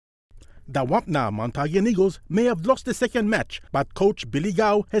The Wapna Mt Hagen Eagles may have lost the second match, but Coach Billy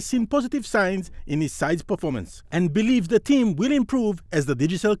Gau has seen positive signs in his side's performance and believes the team will improve as the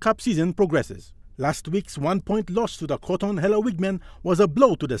Digicel Cup season progresses. Last week's 1-point loss to the Cotton Hela Wigmen was a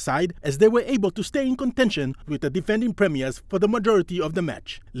blow to the side as they were able to stay in contention with the defending premiers for the majority of the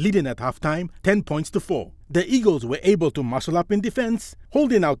match, leading at halftime 10 points to 4. The Eagles were able to muscle up in defense,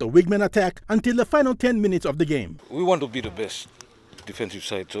 holding out the Wigmen attack until the final 10 minutes of the game. We want to be the best defensive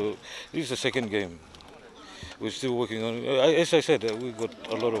side, so this is the second game. We're still working on it. As I said, we've got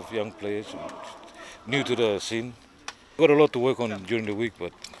a lot of young players new to the scene. We've got a lot to work on during the week,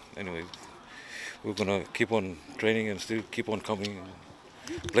 but anyway, we're going to keep on training and still keep on coming,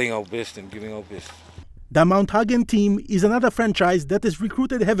 playing our best and giving our best. The Mt Hagen team is another franchise that is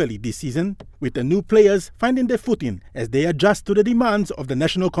recruited heavily this season, with the new players finding their footing as they adjust to the demands of the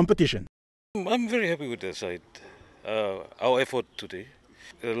national competition. I'm very happy with their side. Our effort today.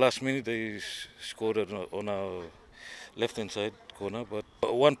 Last minute they scored on our left-hand side corner, but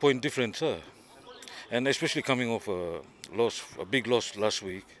 1 point difference, and especially coming off a big loss last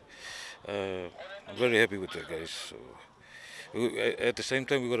week. I'm very happy with the guys. So, at the same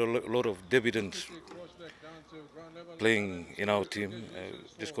time, we got a lot of debutants playing in our team.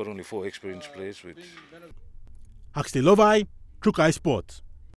 Just got only 4 experienced players. Huxley Lovai, Trukai Sports.